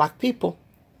to black people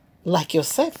like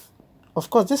yourself? Of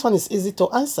course, this one is easy to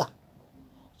answer.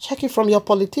 Check it from your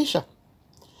politician.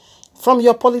 From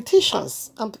your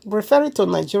politicians, I'm referring to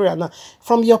Nigeria now,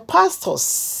 from your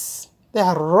pastors, they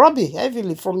are robbing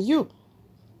heavily from you.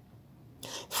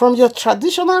 From your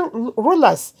traditional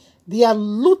rulers, they are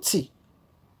looting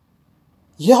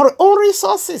your own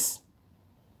resources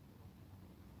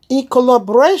in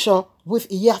collaboration with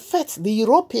Japhet, the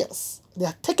Europeans. They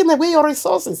are taking away your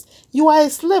resources. You are a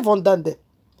slave under them.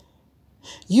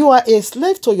 You are a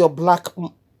slave to your black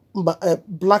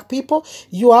people.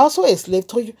 You are also a slave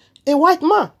to a white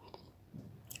man.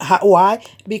 Why?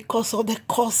 Because of the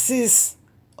causes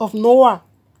of Noah.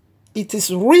 It is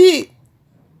real.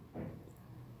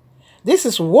 This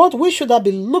is what we should have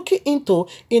been looking into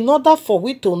in order for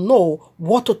we to know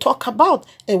what to talk about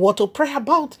and what to pray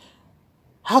about,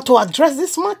 how to address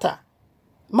this matter.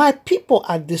 My people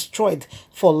are destroyed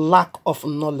for lack of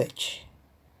knowledge.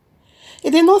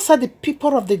 It did not say the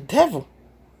people of the devil,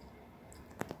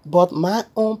 but my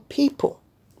own people.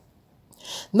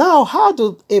 Now, how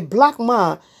do a black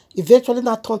man eventually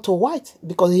not turn to white?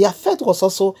 Because Japhet was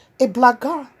also a black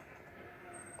guy.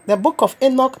 The book of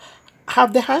Enoch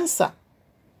have the answer.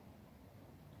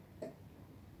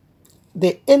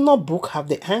 The Enoch book have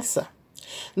the answer.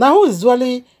 Now, who is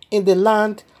dwelling in the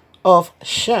land of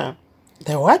Shem?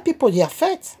 The white people,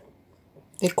 Japhet,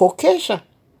 the Caucasian,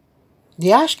 the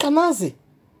Ashkenazi,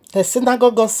 the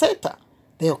synagogue of Satan,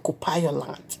 they occupy your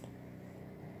land.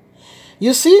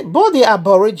 You see, both the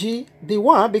Aborigine, the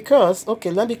one, because,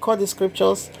 okay, let me call the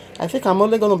scriptures. I think I'm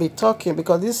only going to be talking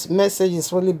because this message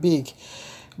is really big.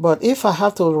 But if I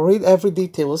have to read every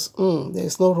details,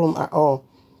 there's no room at all.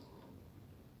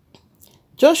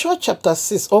 Joshua chapter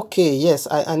 6. Okay, yes,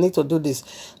 I need to do this.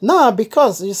 Now,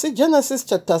 because you see Genesis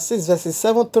chapter 6, verses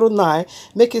 7 through 9,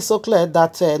 make it so clear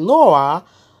that Noah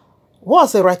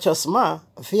was a righteous man.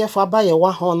 Therefore, by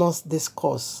Yahweh honors this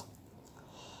cause.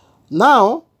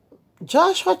 Now,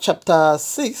 Joshua chapter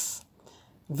 6,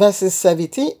 verses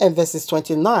 17 and verses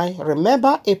 29,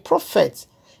 remember a prophet,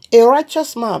 a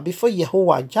righteous man before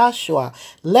Yahweh, Joshua,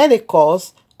 led a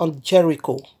cause on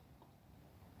Jericho.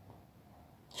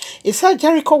 It said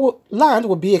Jericho land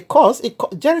would be a cause.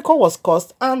 Jericho was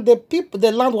cursed, and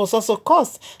the land was also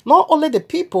cursed. Not only the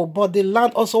people, but the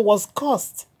land also was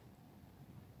cursed.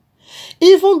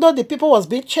 Even though the people was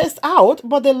being chased out,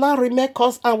 but the land remained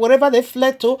cursed, and wherever they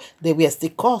fled to, they were still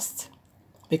cursed.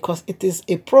 Because it is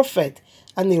a prophet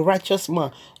and a righteous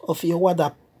man of Yahweh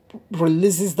that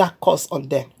releases that curse on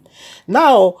them.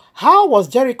 Now, how was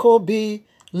Jericho be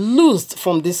loosed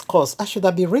from this curse? I should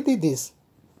have been reading this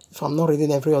if I'm not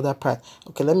reading every other part.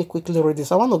 Okay, let me quickly read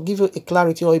this. I want to give you a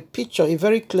clarity or a picture, a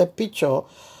very clear picture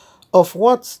of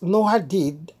what Noah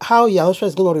did, how Yahushua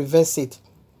is going to reverse it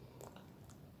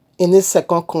in his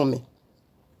second coming.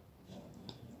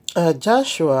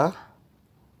 Joshua,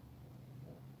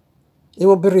 he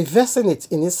will be reversing it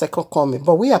in his second coming,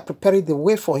 but we are preparing the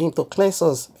way for him to cleanse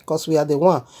us because we are the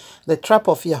one, the tribe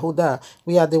of Yehuda.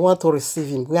 We are the one to receive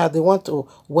him. We are the one to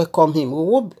welcome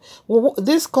him.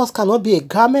 This curse cannot be a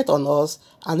garment on us,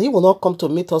 and he will not come to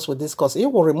meet us with this curse. He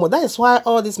will remove. That is why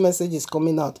all this message is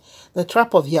coming out. The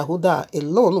tribe of Yehuda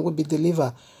alone will be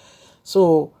delivered.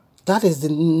 So that is the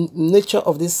nature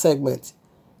of this segment.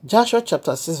 Joshua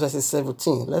chapter 6 verses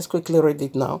 17. Let's quickly read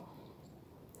it now.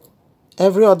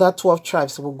 Every other 12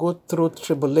 tribes will go through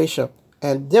tribulation,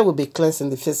 and they will be cleansed in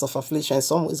the face of affliction, and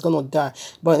some is going to die.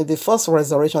 But in the first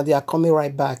resurrection, they are coming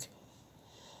right back.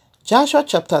 Joshua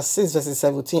chapter 6 verses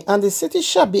 17. And the city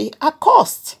shall be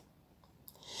accursed,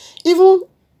 even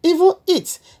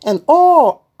it, and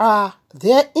all are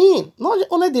therein, not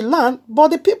only the land, but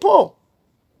the people.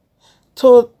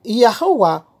 To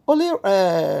Yahweh, only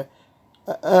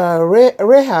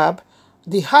Rahab,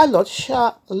 the harlot,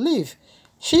 shall live,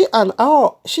 she and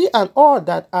all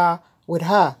that are with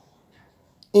her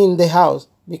in the house,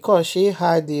 because she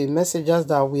had the messengers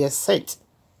that were sent.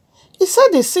 He said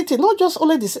the city, not just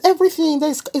only this, everything there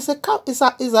is a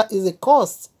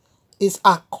cost. It's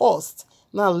a cost.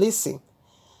 Now listen.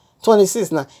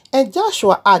 26 now. And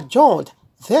Joshua adjourned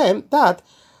them that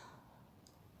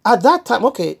at that time,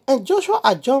 okay, and Joshua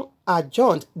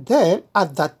adjourned them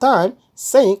at that time,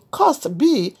 saying, cursed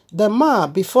be the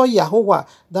man before Yahweh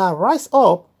that rise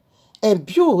up and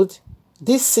build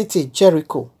this city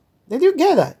Jericho. Did you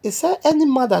get that? It said any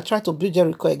man that try to build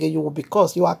Jericho again, you will be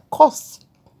cursed. You are cursed.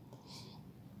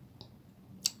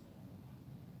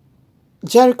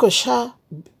 Jericho shall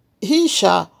see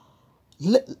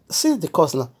the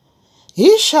curse now.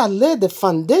 He shall lay the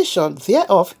foundation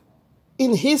thereof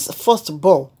in his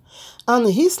firstborn,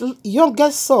 and his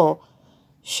youngest son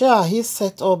shall he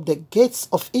set up the gates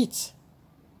of it.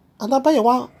 And about your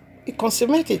one, he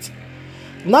consummate it.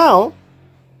 Now,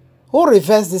 who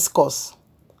reversed this curse?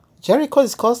 Jericho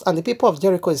is cursed, and the people of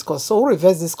Jericho is cursed. So who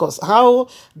reversed this curse? How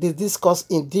did this curse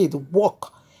indeed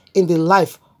work in the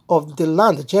life of the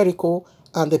land Jericho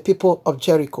and the people of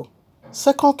Jericho?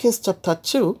 2 Kings chapter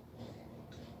 2,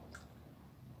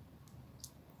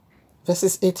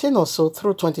 verses 18 or so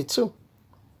through 22.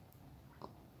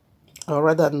 Or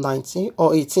rather 19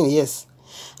 or 18, yes.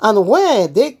 And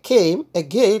when they came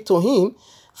again to him,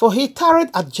 for he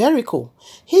tarried at Jericho,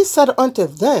 he said unto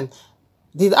them,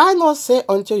 did I not say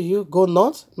unto you, go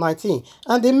not? 19.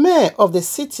 And the mayor of the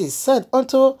city said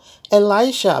unto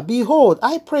Elisha, behold,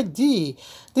 I pray thee,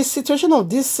 the situation of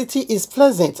this city is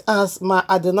pleasant, as my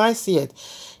Adonai said,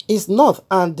 is north,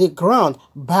 and the ground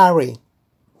barren.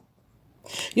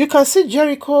 You can see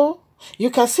Jericho, you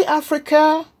can see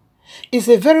Africa. It's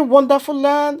a very wonderful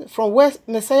land from where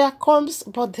Messiah comes,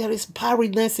 but there is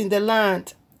barrenness in the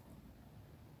land.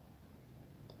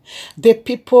 The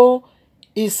people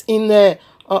is in the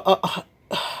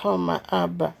oh my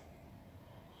Abba.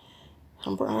 I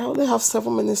only have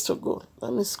 7 minutes to go.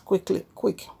 Let me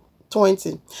quick.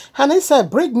 20. And he said,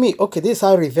 bring me, okay, this is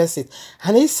how I reverse it.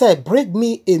 And he said, bring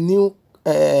me a new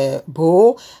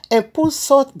bowl and put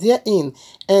salt therein.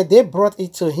 And they brought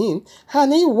it to him.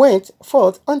 And he went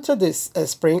forth unto the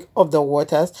spring of the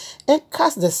waters and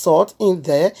cast the salt in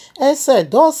there and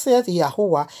said, thus saith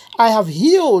Yahweh, I have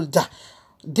healed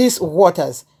these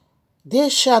waters. There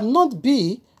shall not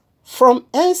be from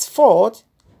henceforth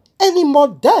any more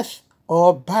death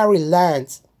or barren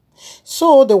lands.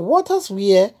 So the waters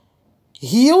were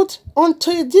healed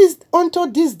unto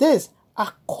these days,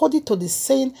 according to the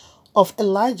saying of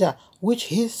Elijah, which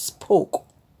he spoke.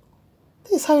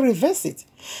 This is how he reversed it.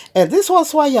 And this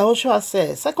was why Yahushua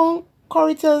said, 2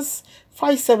 Corinthians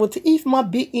 5:17, if my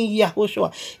be in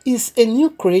Yahushua is a new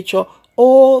creature,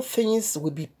 all things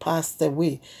will be passed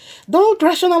away. Don't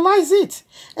rationalize it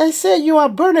and say you are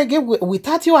born again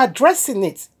without you addressing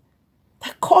it.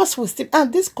 The cause will still,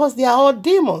 and this cause, they are all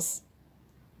demons.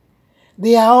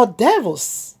 They are all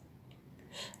devils.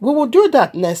 We will do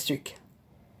that next week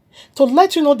to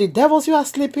let you know the devils you are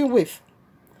sleeping with.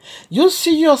 You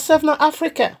see yourself now,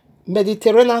 Africa,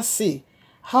 Mediterranean Sea.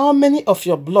 How many of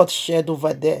your blood shed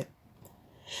over there?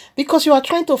 Because you are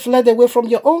trying to fled away from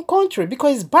your own country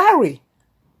because it's barren.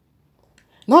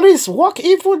 Notice, work,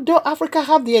 even though Africa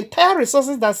have the entire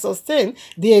resources that sustain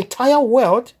the entire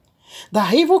world,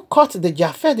 that even caught the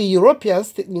Japheth, the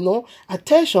Europeans,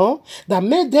 attention, that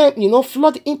made them,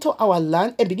 flood into our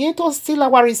land and begin to steal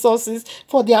our resources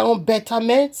for their own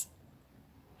betterment.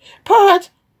 But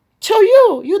to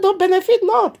you, you don't benefit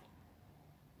not.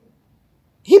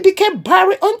 He became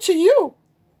barren unto you.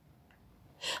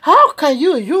 How can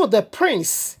you the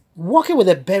prince, walking with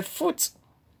a barefoot,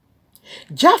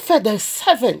 Japheth the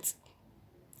servant,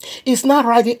 is not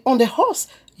riding on the horse,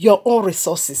 your own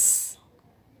resources,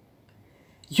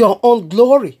 your own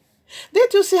glory?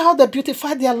 Did you see how they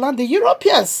beautify their land, the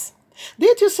Europeans?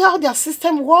 Did you see how their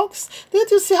system works? Did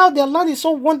you see how their land is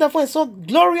so wonderful and so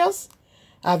glorious?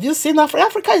 Have you seen Africa?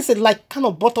 Africa is like kind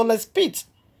of bottomless pit.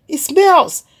 It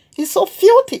smells. It's so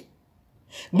filthy.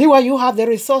 Meanwhile, you have the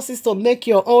resources to make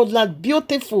your own land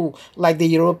beautiful like the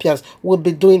Europeans. Will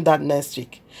be doing that next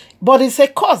week. But it's a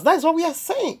cost. That's what we are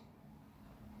saying.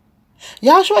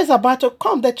 Yahshua is about to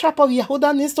come. The trap of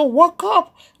Yehuda needs to walk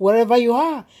up wherever you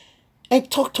are and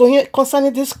talk to him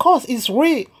concerning this cause. It's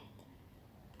real.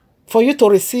 For you to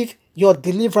receive your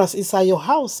deliverance inside your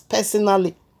house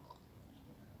personally.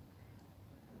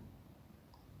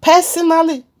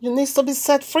 Personally, you need to be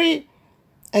set free.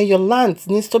 And your land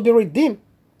needs to be redeemed.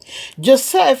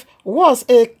 Joseph was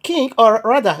a king, or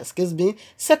rather,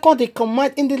 second in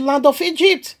command in the land of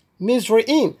Egypt,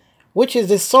 Mizraim, which is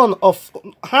the son of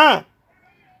Ham.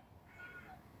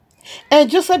 And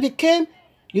Joseph became,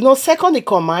 second in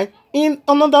command in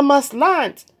another man's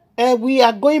land. And we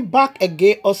are going back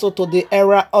again also to the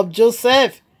era of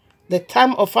Joseph. The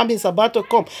time of famine is about to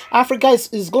come. Africa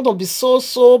is going to be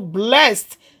so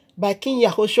blessed by King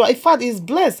Yahushua. In fact, it's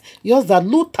blessed. Just that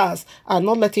looters are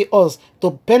not letting us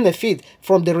to benefit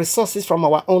from the resources from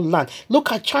our own land.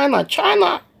 Look at China.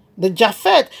 China, the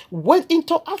Japheth, went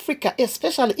into Africa,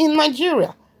 especially in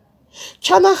Nigeria.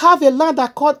 China have a land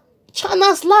that called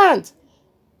China's land.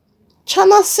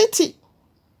 China City.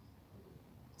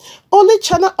 Only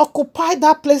China occupied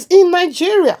that place in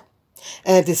Nigeria.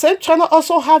 And the same China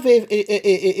also have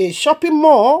a shopping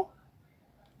mall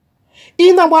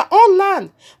in our own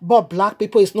land. But black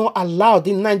people is not allowed.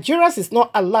 The Nigerians is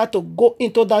not allowed to go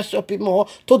into that shopping mall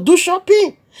to do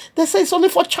shopping. They say it's only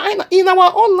for China in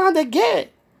our own land again.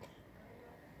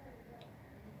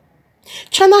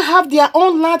 China have their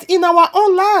own land in our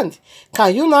own land.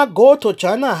 Can you not go to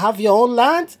China and have your own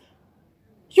land?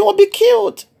 You will be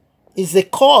killed. It's a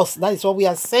cause. That is what we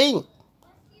are saying.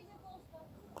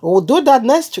 We'll do that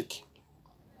next week.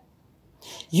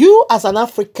 You as an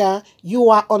African, you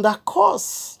are under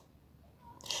curse.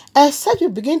 Except you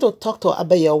begin to talk to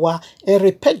Abayawa and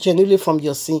repent genuinely from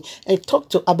your sin and talk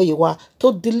to Abayawa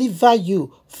to deliver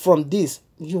you from this.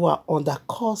 You are under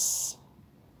curse.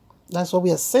 That's what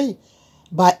we are saying.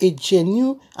 By a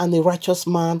genuine and a righteous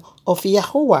man of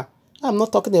Yahweh. I'm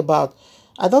not talking about,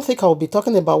 I don't think I will be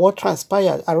talking about what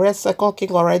transpired. I read 2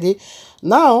 King already.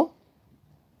 Now,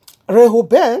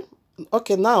 Rehoboam,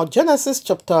 okay, now Genesis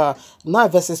chapter 9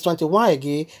 verses 21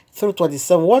 again through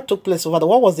 27. What took place over there?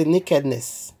 What was the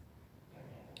nakedness?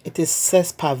 It is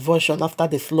sex perversion after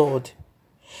the flood.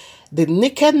 The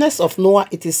nakedness of Noah,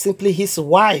 it is simply his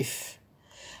wife.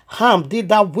 Ham did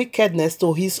that wickedness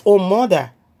to his own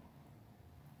mother.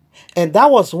 And that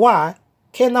was why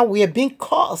Canaan were being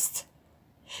cursed.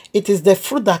 It is the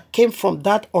fruit that came from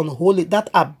that unholy, that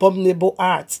abominable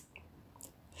act.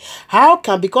 How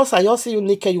can, because I also you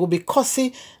naked, you will be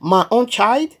cursing my own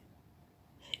child?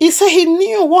 He said he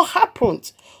knew what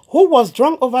happened. Who was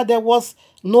drunk over there was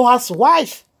Noah's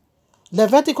wife.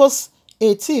 Leviticus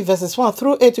 18 verses 1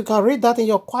 through 8. You can read that in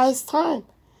your quiet time.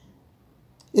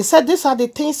 He said these are the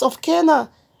things of Canaan.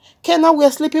 Canaan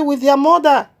were sleeping with their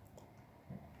mother.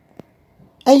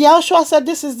 And Yahushua said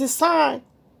this is the sign.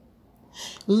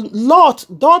 Lot's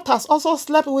daughters also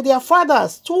slept with their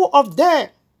fathers, 2 of them.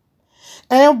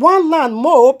 And one land,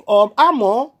 Moab or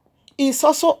Ammon, is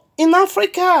also in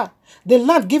Africa. The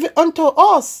land given unto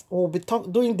us. We'll be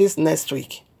doing this next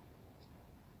week.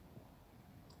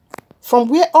 From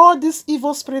where all these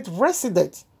evil spirits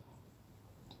resided.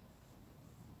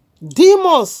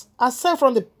 Demons are sent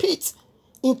from the pit,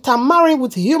 intermarrying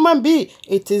with human beings.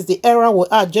 It is the era we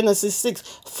are, Genesis 6.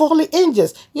 Fallen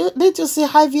angels. Did you see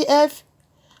IVF?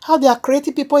 How they are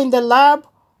creating people in the lab?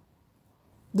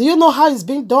 Do you know how it's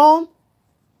being done?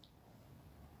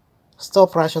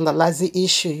 Stop rationalizing the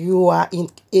issue. You are in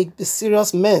a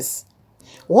serious mess.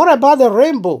 What about the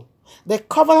rainbow? The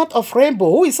covenant of rainbow.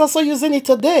 Who is also using it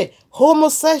today?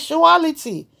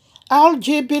 Homosexuality.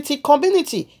 LGBT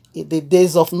community. In the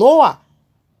days of Noah.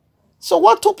 So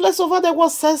what took place over there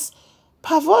was sex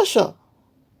perversion.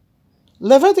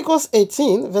 Leviticus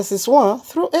 18, verses 1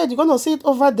 through 8. You're going to see it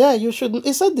over there. You should.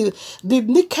 It said the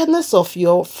nakedness of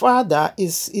your father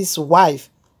is his wife.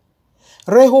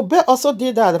 Rehoboam also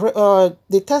did that.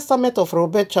 The Testament of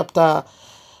Rehoboam, chapter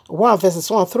 1, verses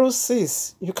 1 through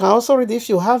 6. You can also read if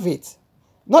you have it.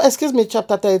 No, excuse me,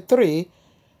 chapter 33.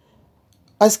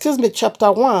 Excuse me,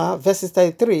 chapter 1, verses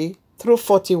 33 through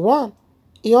 41.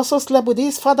 He also slept with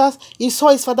his father's, he saw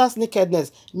his father's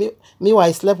nakedness. Meanwhile,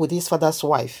 he slept with his father's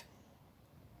wife.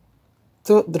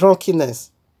 To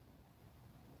drunkenness.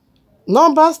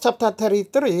 Numbers chapter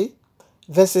 33,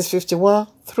 verses 51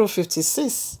 through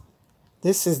 56.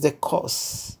 This is the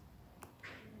cause.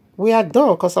 We are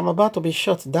done because I'm about to be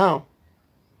shut down.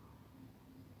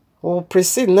 We'll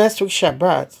proceed next week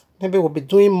Shabbat. Maybe we'll be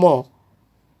doing more.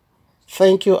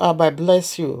 Thank you, Abba. I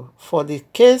bless you. For the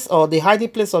case or the hiding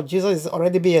place of Jesus is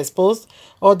already being exposed.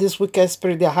 All this wicked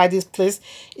spirit, their hiding place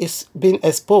is being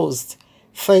exposed.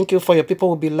 Thank you for your people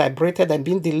will be liberated and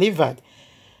being delivered.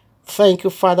 Thank you,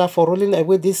 Father, for rolling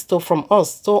away this stone from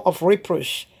us, stone of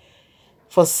reproach,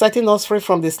 for setting us free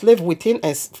from the slave within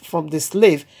us, from the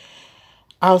slave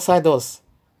outside us.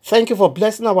 Thank you for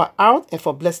blessing our out and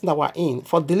for blessing our in,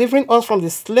 for delivering us from the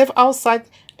slave outside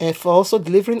and for also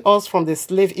delivering us from the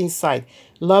slave inside.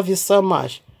 Love you so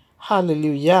much.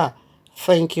 Hallelujah.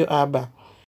 Thank you, Abba.